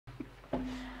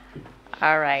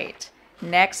All right.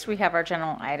 Next, we have our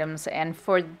general items, and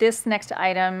for this next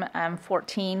item,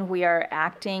 14, we are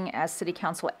acting as City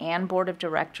Council and Board of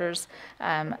Directors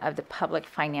of the Public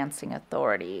Financing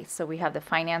Authority. So we have the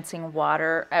financing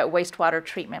wastewater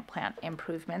treatment plant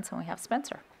improvements, and we have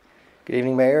Spencer. Good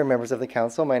evening, Mayor and members of the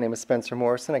Council. My name is Spencer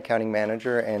Morrison, Accounting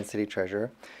Manager and City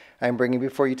Treasurer. I'm bringing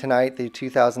before you tonight the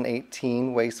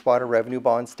 2018 Wastewater Revenue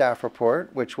Bond Staff Report,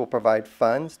 which will provide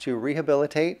funds to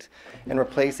rehabilitate and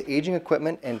replace aging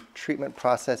equipment and treatment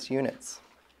process units.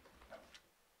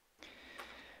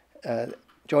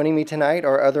 Joining me tonight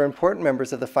are other important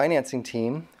members of the financing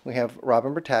team. We have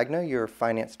Robin Bertagna, your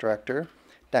Finance Director,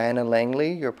 Diana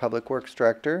Langley, your Public Works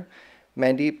Director,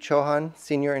 Mandeep Chauhan,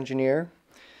 Senior Engineer.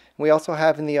 We also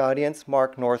have in the audience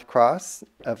Mark Northcross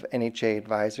of NHA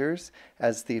Advisors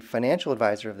as the financial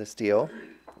advisor of this deal,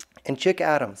 and Chick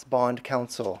Adams, Bond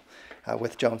Counsel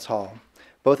with Jones Hall.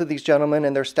 Both of these gentlemen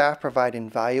and their staff provide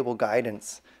invaluable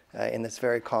guidance in this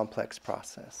very complex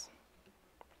process.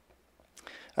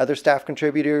 Other staff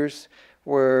contributors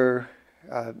were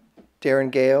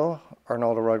Darren Gale,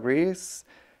 Arnaldo Rodriguez,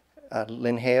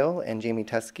 Lynn Hale, and Jamie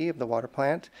Tusky of the water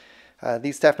plant.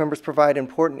 These staff members provide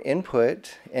important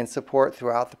input and support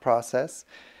throughout the process.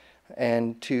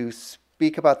 And to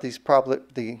speak about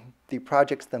the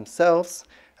projects themselves,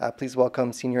 please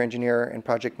welcome Senior Engineer and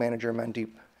Project Manager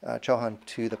Mandeep Chauhan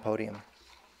to the podium.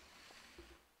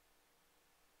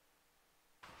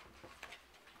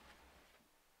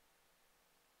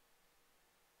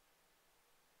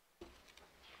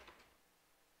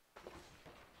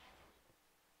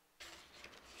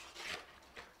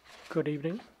 Good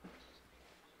evening.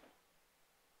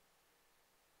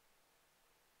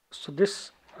 So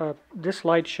this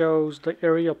slide shows the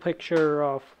aerial picture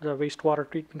of the wastewater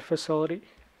treatment facility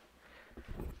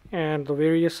and the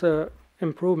various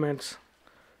improvements,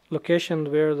 locations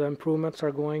where the improvements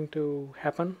are going to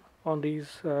happen on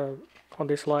this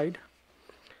slide.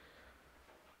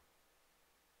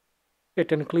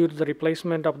 It includes the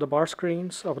replacement of the bar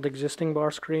screens, of the existing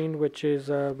bar screen, which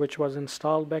was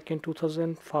installed back in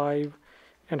 2005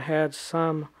 and had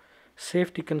some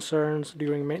safety concerns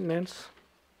during maintenance.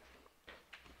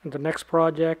 And the next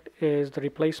project is the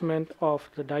replacement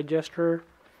of the digester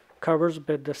covers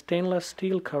with the stainless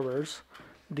steel covers.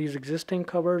 These existing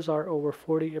covers are over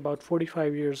about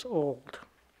 45 years old,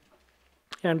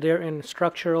 and they're in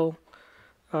structural.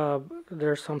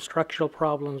 There's some structural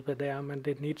problems with them, and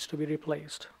it needs to be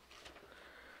replaced.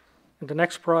 And the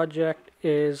next project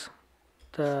is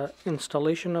the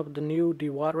installation of the new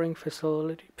dewatering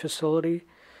facility.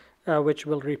 Which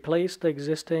will replace the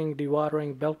existing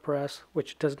dewatering belt press,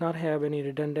 which does not have any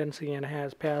redundancy and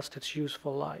has passed its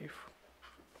useful life.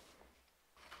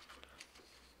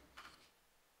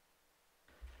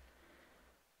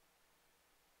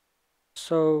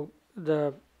 So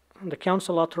the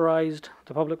council authorized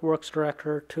the Public Works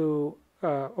Director to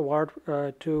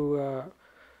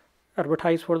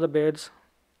advertise for the bids,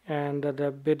 and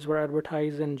the bids were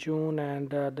advertised in June,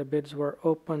 and the bids were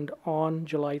opened on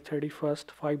July 31st.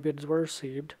 5 bids were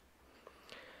received.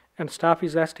 And staff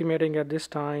is estimating at this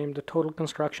time the total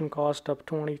construction cost of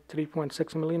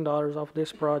 $23.6 million of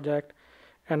this project,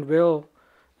 and the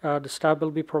staff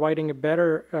will be providing a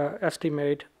better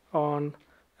estimate on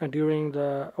during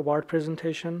the award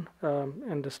presentation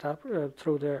and the staff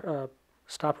through the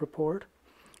staff report,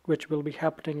 which will be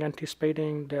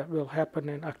anticipating that will happen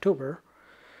in October.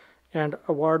 And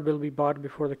award will be bought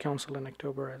before the council in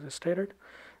October, as I stated.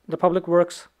 The Public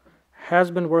Works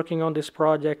has been working on this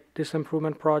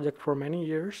improvement project, for many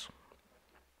years.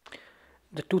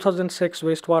 The 2006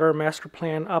 Wastewater Master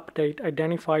Plan update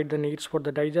identified the needs for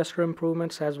the digester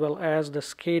improvements as well as the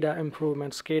SCADA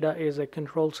improvements. SCADA is a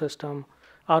control system,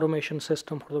 automation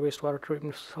system for the wastewater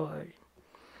treatment facility.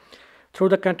 Through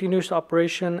the continuous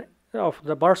operation of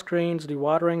the bar screens,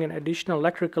 dewatering, and additional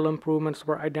electrical improvements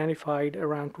were identified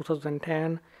around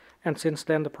 2010, and since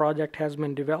then the project has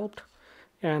been developed.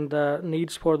 And the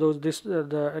needs for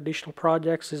the additional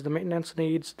projects is the maintenance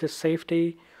needs, the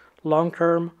safety,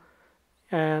 long-term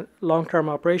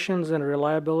operations, and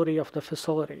reliability of the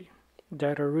facility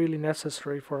that are really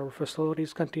necessary for our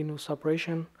facility's continuous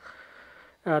operation.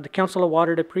 The council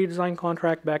awarded a pre-design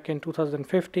contract back in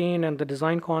 2015, and the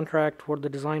design contract for the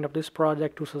design of this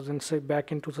project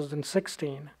back in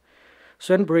 2016.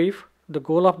 So in brief, the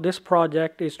goal of this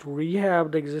project is to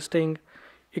rehab the existing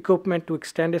equipment to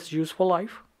extend its useful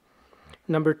life.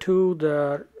 Number 2,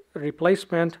 the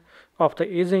replacement of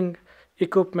the aging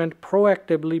equipment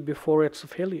proactively before its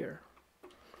failure.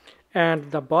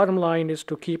 And the bottom line is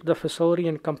to keep the facility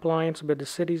in compliance with the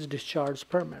city's discharge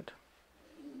permit.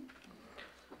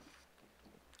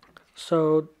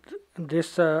 So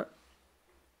This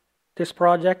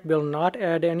project will not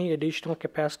add any additional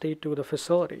capacity to the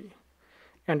facility,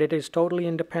 and it is totally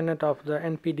independent of the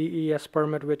NPDES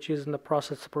permit, which is in the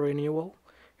process of renewal.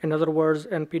 In other words,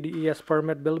 NPDES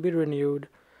permit will be renewed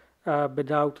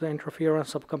without the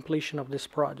interference of completion of this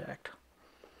project.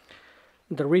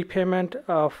 The repayment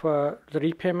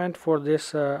for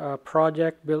this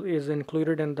project bill is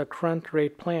included in the current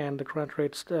rate plan, the current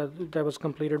rates that was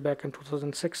completed back in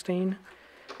 2016,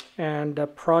 and the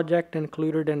project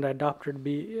included in the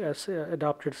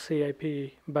adopted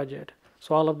CIP budget.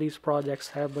 So all of these projects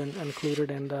have been included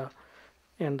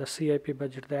in the CIP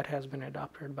budget that has been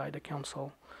adopted by the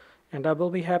council. And I will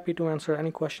be happy to answer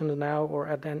any questions now or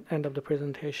at the end of the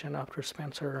presentation after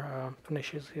Spencer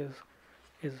finishes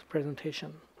his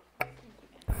presentation.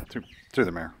 Through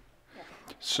the mayor.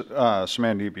 So,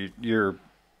 Mandeep, you're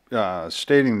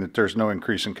stating that there's no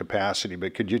increase in capacity,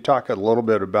 but could you talk a little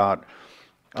bit about,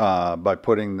 by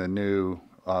putting the new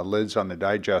lids on the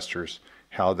digesters,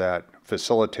 how that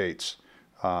facilitates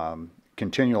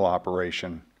continual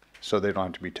operation so they don't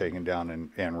have to be taken down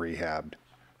and rehabbed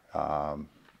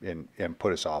and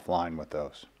put us offline with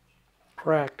those?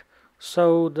 Correct.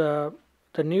 So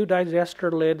the new digester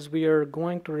lids we are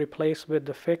going to replace with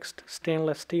the fixed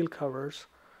stainless steel covers,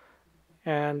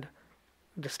 and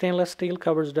the stainless steel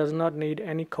covers does not need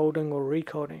any coating or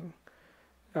recoating.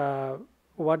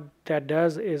 What that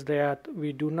does is that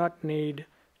we do not need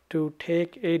to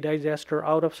take a digester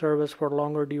out of service for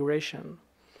longer duration.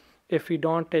 If we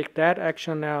don't take that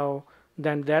action now,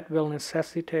 then that will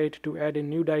necessitate to add a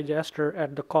new digester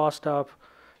at the cost of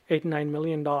 $8-9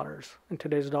 million in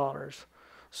today's dollars.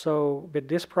 So with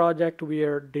this project, we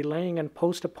are delaying and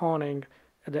postponing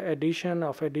the addition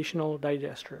of additional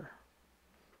digester.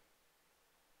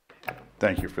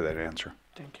 Thank you for that answer.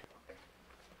 Thank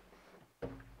you.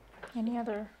 Any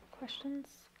other questions,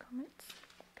 comments?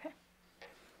 Okay.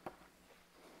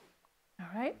 All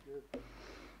right.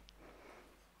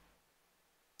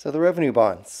 So the revenue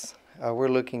bonds, we're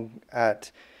looking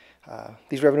at,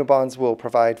 these revenue bonds will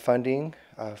provide funding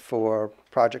for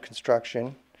project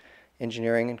construction,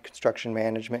 engineering and construction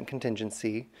management and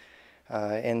contingency,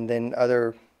 and then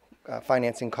other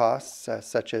financing costs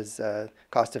such as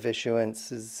cost of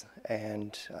issuances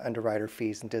and underwriter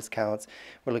fees and discounts.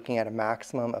 We're looking at a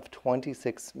maximum of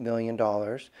 $26 million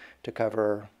to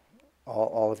cover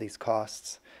all of these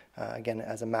costs, again,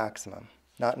 as a maximum,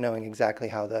 not knowing exactly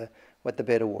how what the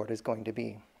bid award is going to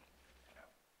be.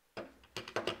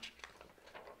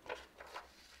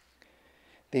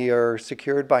 They are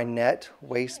secured by net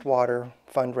wastewater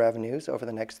fund revenues over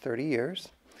the next 30 years,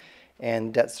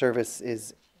 and debt service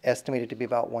is estimated to be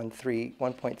about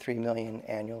 $1.3 million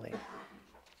annually.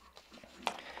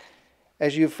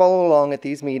 As you follow along at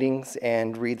these meetings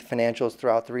and read the financials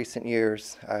throughout the recent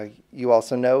years, you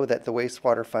also know that the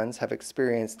wastewater funds have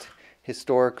experienced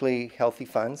historically healthy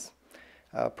funds,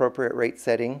 appropriate rate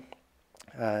setting,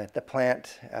 the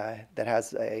plant that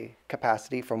has a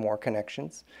capacity for more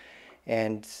connections,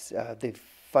 and the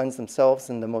funds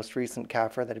themselves in the most recent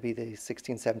CAFR, that'd be the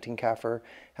 16-17 CAFR,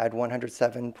 had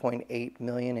 $107.8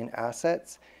 million in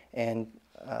assets and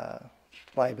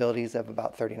liabilities of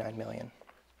about $39 million.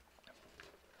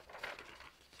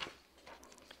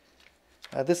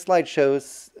 This slide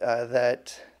shows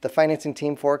that the financing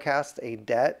team forecasts a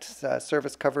debt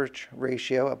service coverage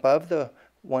ratio above the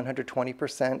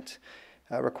 120%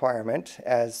 requirement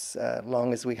as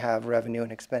long as we have revenue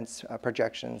and expense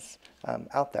projections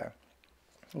out there,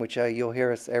 which you'll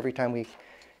hear us every time we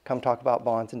come talk about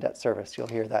bonds and debt service. You'll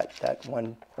hear that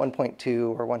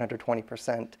 1.2 or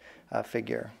 120%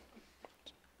 figure.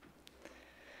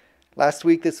 Last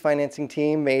week, this financing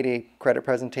team made a credit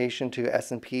presentation to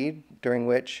S&P, during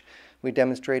which we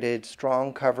demonstrated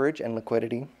strong coverage and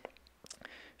liquidity,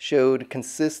 showed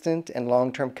consistent and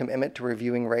long-term commitment to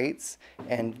reviewing rates,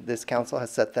 and this council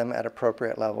has set them at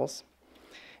appropriate levels,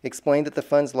 explained that the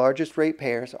fund's largest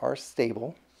ratepayers are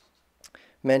stable,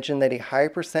 mentioned that a high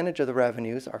percentage of the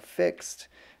revenues are fixed,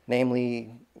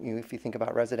 namely, if you think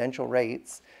about residential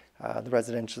rates,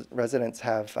 the residents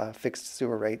have fixed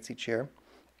sewer rates each year.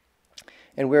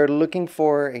 And we're looking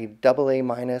for a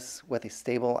AA- with a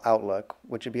stable outlook,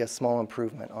 which would be a small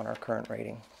improvement on our current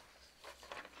rating.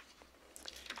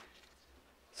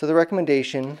 So the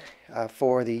recommendation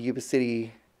for the Yuba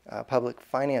City Public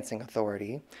Financing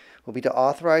Authority will be to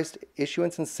authorize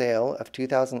issuance and sale of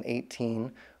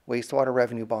 2018 wastewater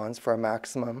revenue bonds for a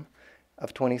maximum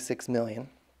of $26 million.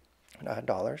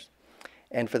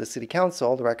 And for the City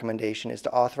Council, the recommendation is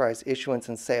to authorize issuance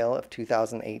and sale of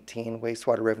 2018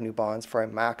 wastewater revenue bonds for a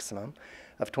maximum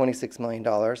of $26 million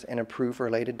and approve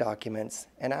related documents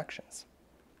and actions.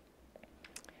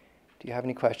 Do you have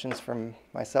any questions from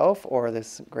myself or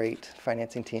this great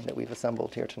financing team that we've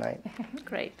assembled here tonight?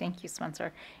 Great, thank you,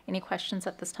 Spencer. Any questions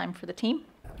at this time for the team?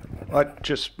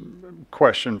 Just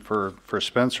question for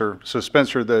Spencer. So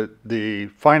Spencer, the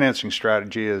financing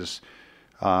strategy is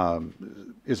a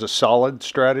solid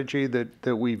strategy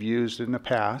that we've used in the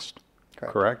past,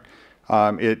 correct?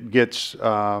 It gets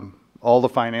all the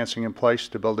financing in place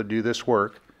to be able to do this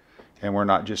work, and we're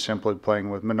not just simply playing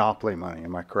with monopoly money.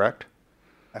 Am I correct?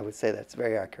 I would say that's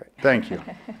very accurate. Thank you.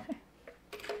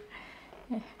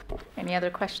 Any other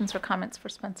questions or comments for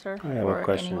Spencer? I have or a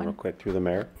question anyone? real quick through the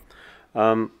mayor.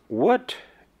 What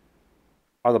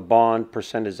are the bond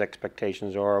percentage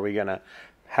expectations, or are we going to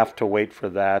have to wait for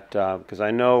that? Because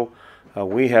I know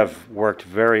we have worked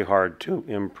very hard to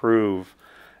improve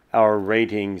our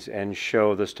ratings and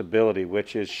show the stability,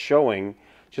 which is showing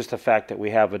just the fact that we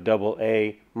have a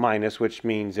AA minus, which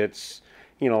means it's,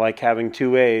 you know, like having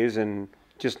 2 A's and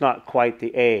just not quite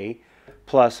the A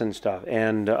plus and stuff.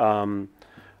 And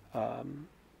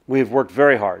we've worked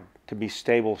very hard to be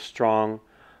stable, strong,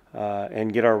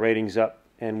 and get our ratings up.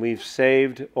 And we've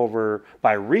saved over,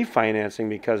 by refinancing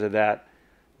because of that,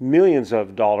 millions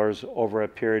of dollars over a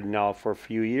period now for a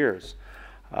few years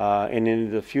and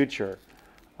into the future.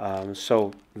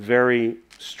 So very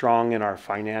strong in our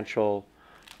financial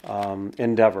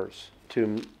endeavors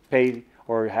to pay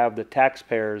or have the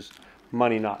taxpayers'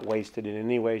 money not wasted in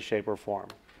any way, shape, or form.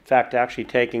 In fact, actually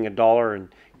taking $1 and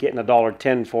getting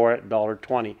 $1.10 for it,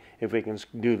 $1.20, if we can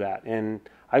do that. And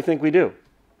I think we do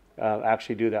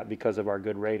actually do that because of our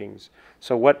good ratings.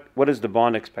 So what is the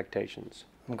bond expectations?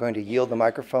 I'm going to yield the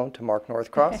microphone to Mark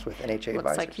Northcross with NHA Advisors.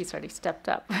 Looks like he's already stepped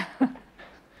up.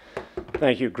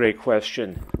 Thank you. Great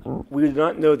question. We do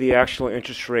not know the actual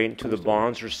interest rate until the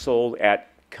bonds are sold at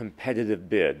competitive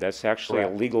bid. That's actually a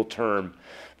legal term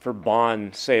for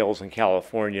bond sales in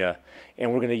California.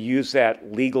 And we're going to use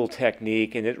that legal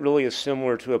technique, and it really is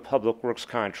similar to a public works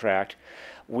contract.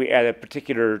 We, at a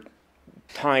particular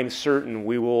time certain,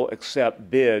 we will accept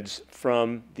bids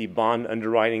from the bond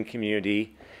underwriting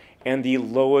community, and the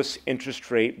lowest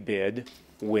interest rate bid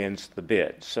wins the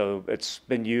bid. So it's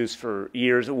been used for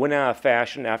years. It went out of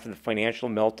fashion after the financial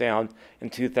meltdown in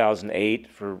 2008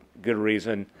 for good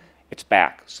reason. It's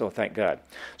back, so thank God.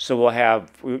 So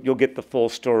you'll get the full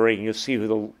story, and you'll see who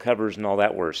the covers and all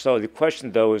that were. So the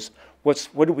question, though, is what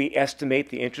do we estimate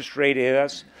the interest rate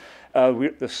is?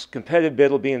 The competitive bid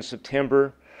will be in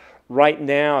September. Right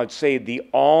now, I'd say the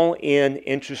all-in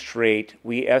interest rate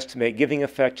we estimate, giving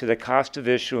effect to the cost of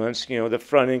issuance, you know, the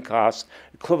front-end costs,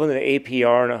 equivalent to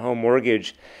APR on a home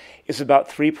mortgage, is about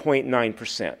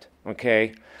 3.9%,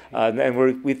 okay?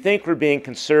 And we think we're being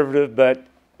conservative, but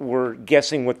we're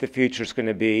guessing what the future is going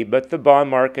to be. But the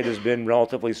bond market has been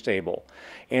relatively stable.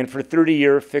 And for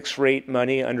 30-year fixed-rate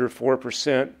money under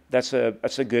 4%, that's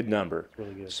a good number.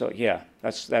 Really good. So, yeah,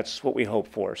 that's what we hope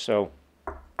for. So.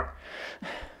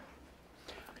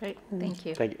 Great, thank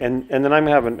you. Thank you. And then I'm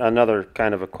having another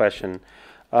kind of a question.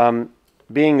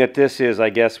 Being that this is,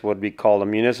 I guess, what we call a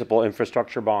municipal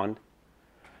infrastructure bond,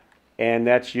 and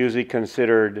that's usually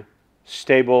considered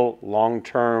stable,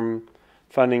 long-term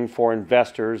funding for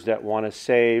investors that want to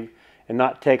save and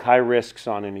not take high risks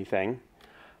on anything.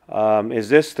 Is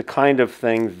this the kind of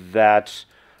thing that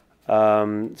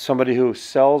somebody who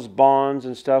sells bonds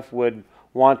and stuff would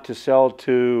want to sell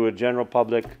to a general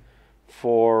public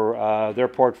for their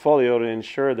portfolio to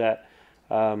ensure that,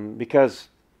 because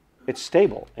it's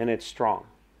stable and it's strong?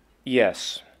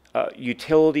 Yes.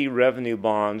 Utility revenue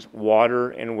bonds,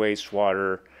 water and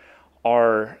wastewater,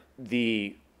 are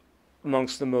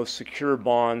amongst the most secure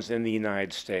bonds in the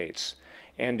United States.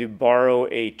 And to borrow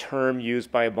a term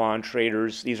used by bond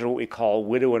traders, these are what we call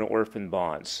widow and orphan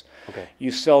bonds. Okay. You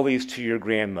sell these to your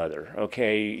grandmother,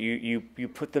 okay? You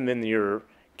put them in your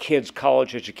kid's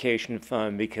college education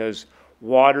fund because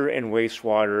water and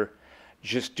wastewater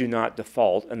just do not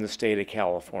default in the state of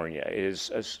California. It is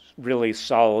a really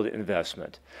solid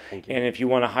investment. Thank you. And if you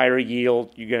want a higher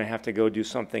yield, you're going to have to go do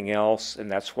something else,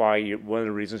 and that's why one of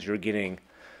the reasons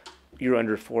you're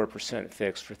under 4%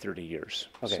 fixed for 30 years.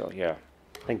 Okay. So, yeah.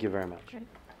 Thank you very much. Great.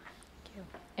 Thank you.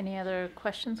 Any other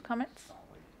questions, comments?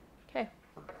 Okay,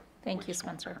 thank you,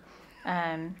 Spencer.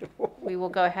 We will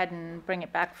go ahead and bring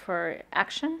it back for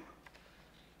action.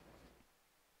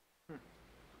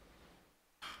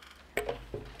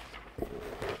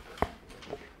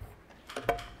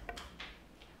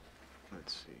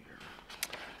 Let's see here.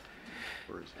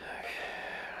 Where is it?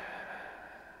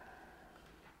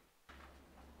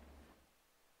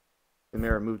 The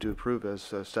mayor moved to approve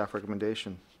as staff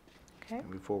recommendation Okay, and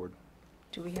move forward.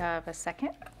 do we have a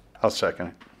second? I'll second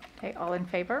it. Okay, all in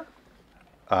favor?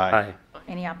 Aye.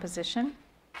 Any opposition?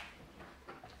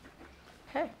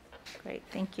 Okay, great,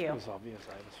 thank you. It was obvious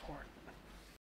I was for it.